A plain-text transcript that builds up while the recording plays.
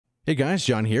Hey guys,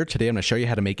 John here. Today I'm going to show you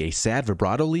how to make a sad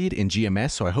vibrato lead in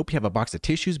GMS, so I hope you have a box of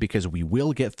tissues because we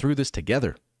will get through this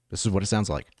together. This is what it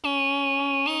sounds like.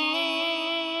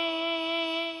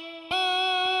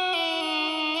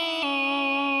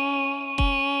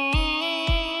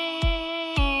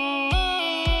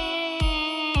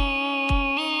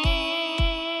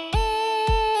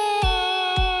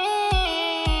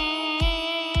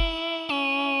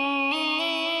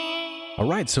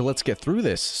 Alright, so let's get through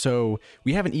this. So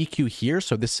we have an EQ here,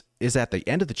 so this is at the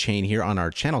end of the chain here on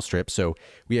our channel strip. So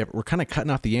we're kind of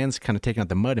cutting off the ends, kind of taking out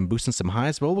the mud and boosting some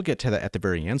highs, but we'll get to that at the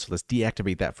very end. So let's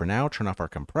deactivate that for now, turn off our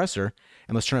compressor,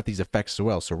 and let's turn off these effects as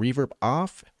well. So reverb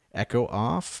off, echo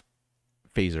off,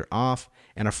 phaser off,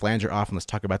 and our flanger off, and let's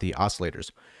talk about the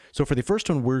oscillators. So for the first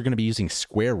one, we're going to be using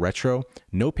square retro,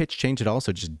 no pitch change at all,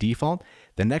 so just default.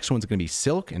 The next one's going to be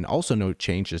silk, and also no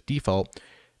change, just default.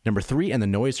 Number 3 and the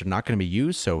noise are not going to be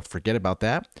used, so forget about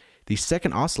that. The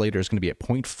second oscillator is going to be at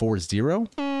 0.40.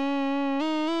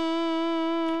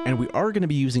 And we are going to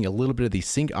be using a little bit of the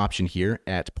sync option here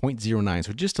at 0.09,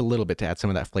 so just a little bit to add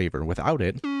some of that flavor. Without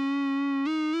it,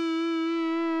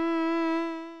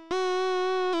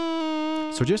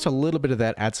 so just a little bit of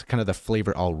that adds kind of the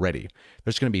flavor already.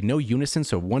 There's going to be no unison,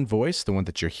 so one voice, the one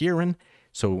that you're hearing.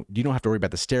 So you don't have to worry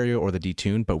about the stereo or the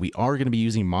detune, but we are going to be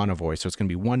using mono voice, so it's going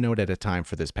to be one note at a time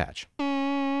for this patch.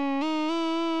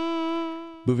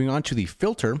 Moving on to the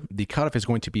filter, the cutoff is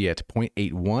going to be at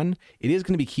 0.81. It is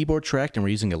going to be keyboard tracked, and we're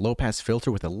using a low pass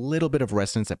filter with a little bit of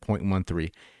resonance at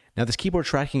 0.13. Now this keyboard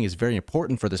tracking is very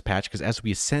important for this patch because as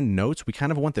we ascend notes, we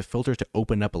kind of want the filter to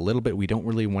open up a little bit. We don't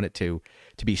really want it to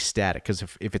be static, because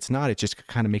if it's not, it just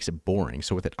kind of makes it boring.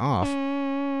 So with it off,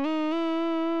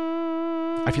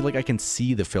 I feel like I can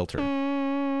see the filter,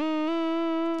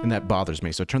 and that bothers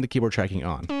me. So turn the keyboard tracking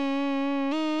on.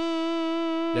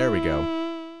 There we go.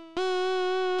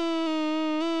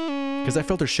 Because that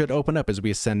filter should open up as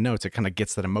we ascend notes. It kind of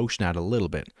gets that emotion out a little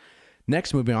bit.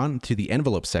 Next, moving on to the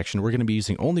envelope section, we're going to be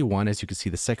using only one. As you can see,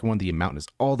 the second one, the amount is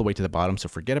all the way to the bottom, so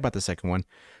forget about the second one.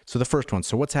 So the first one,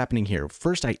 so what's happening here?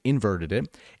 First, I inverted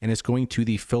it, and it's going to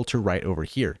the filter right over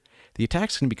here. The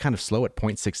attack's going to be kind of slow at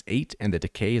 0.68, and the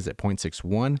decay is at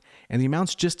 0.61, and the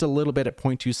amount's just a little bit at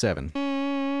 0.27.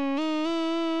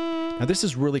 Now this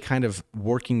is really kind of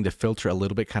working the filter a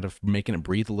little bit, kind of making it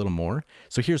breathe a little more.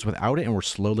 So here's without it, and we're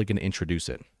slowly going to introduce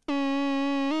it.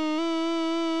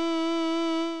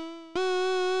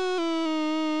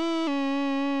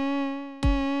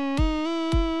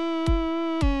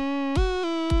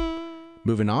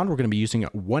 Moving on, we're going to be using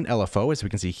one LFO. As we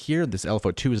can see here, this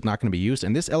LFO2 is not going to be used,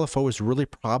 and this LFO is really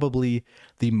probably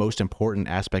the most important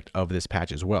aspect of this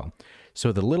patch as well.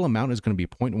 So the little amount is going to be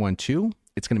 0.12.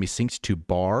 It's going to be synced to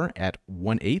bar at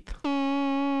 1/8.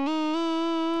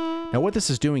 Now what this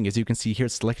is doing is, you can see here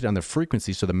it's selected on the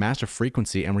frequency, so the master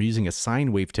frequency, and we're using a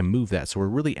sine wave to move that. So we're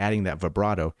really adding that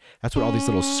vibrato. That's what all these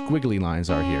little squiggly lines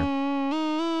are here.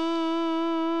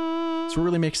 So it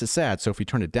really makes it sad. So if we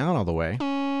turn it down all the way,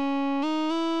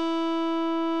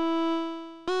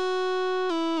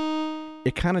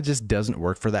 it kind of just doesn't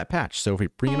work for that patch. So if we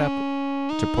bring it up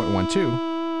to 0.12,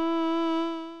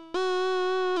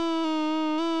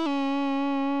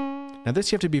 now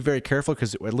this you have to be very careful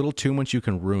because a little too much you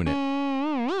can ruin it.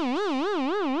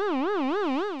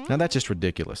 Now that's just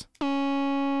ridiculous.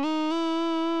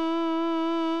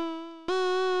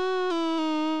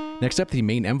 Next up, the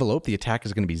main envelope, the attack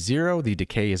is going to be 0, the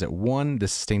decay is at 1, the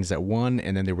sustain is at 1,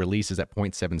 and then the release is at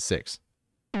 0.76.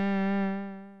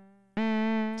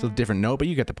 So a different note, but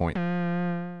you get the point.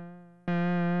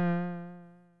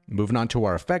 Moving on to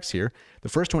our effects here. The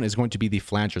first one is going to be the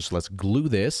flanger, so let's glue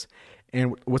this.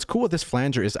 And what's cool with this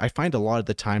flanger is I find a lot of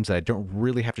the times that I don't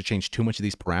really have to change too much of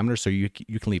these parameters, so you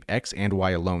can leave X and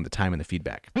Y alone, the time and the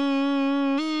feedback.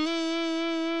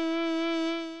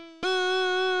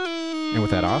 And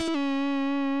with that off,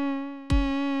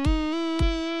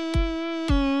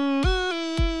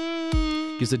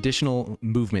 gives additional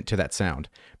movement to that sound.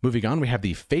 Moving on, we have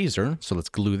the phaser, so let's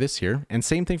glue this here. And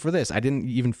same thing for this. I didn't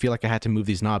even feel like I had to move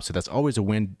these knobs, so that's always a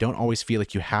win. Don't always feel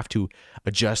like you have to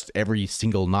adjust every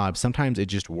single knob. Sometimes it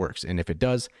just works, and if it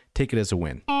does, take it as a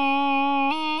win.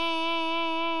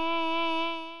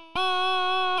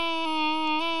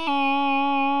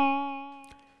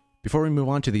 Before we move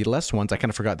on to the less ones, I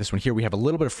kind of forgot this one here. We have a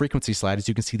little bit of frequency slide. As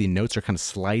you can see, the notes are kind of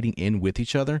sliding in with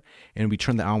each other. And we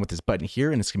turn that on with this button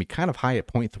here, and it's going to be kind of high at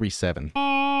 0.37.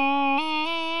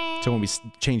 So when we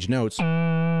change notes, we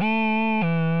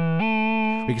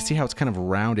can see how it's kind of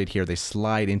rounded here. They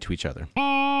slide into each other.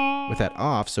 With that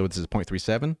off, so this is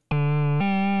 0.37.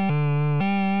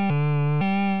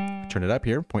 Turn it up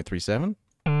here, 0.37.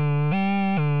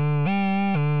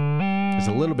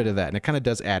 There's a little bit of that, and it kind of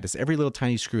does add. It's every little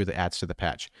tiny screw that adds to the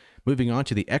patch. Moving on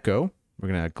to the echo, we're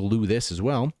going to glue this as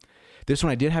well. This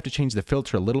one I did have to change the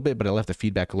filter a little bit, but I left the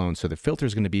feedback alone. So the filter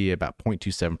is going to be about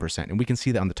 0.27%, and we can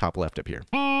see that on the top left up here.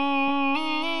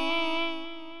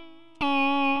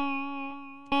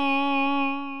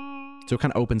 So it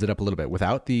kind of opens it up a little bit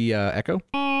without the echo.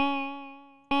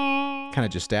 Kind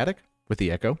of just static with the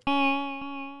echo.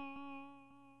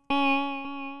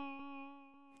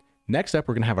 Next up,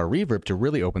 we're going to have our reverb to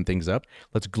really open things up.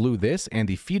 Let's glue this, and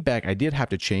the feedback I did have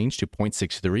to change to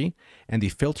 0.63, and the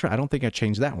filter, I don't think I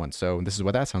changed that one, so this is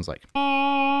what that sounds like.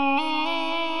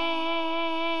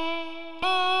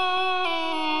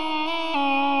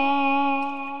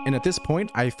 And at this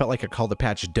point, I felt like I called the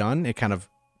patch done. It kind of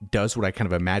does what I kind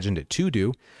of imagined it to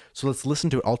do. So let's listen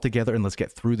to it all together, and let's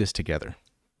get through this together.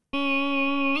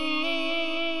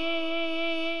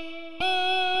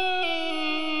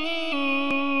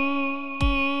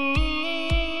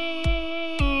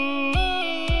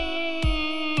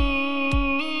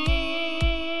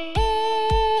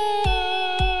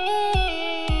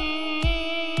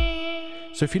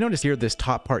 So if you notice here, this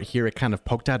top part here, it kind of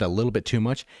poked out a little bit too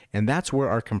much, and that's where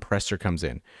our compressor comes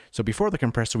in. So before the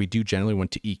compressor, we do generally want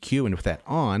to EQ, and with that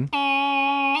on,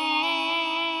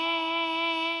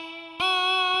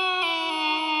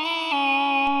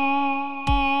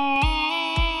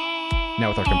 now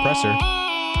with our compressor,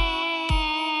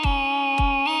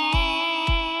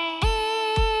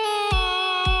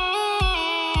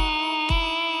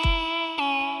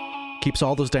 keeps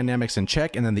all those dynamics in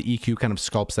check, and then the EQ kind of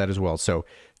sculpts that as well. So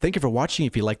thank you for watching.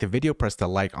 If you liked the video, press the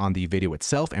like on the video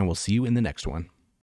itself, and we'll see you in the next one.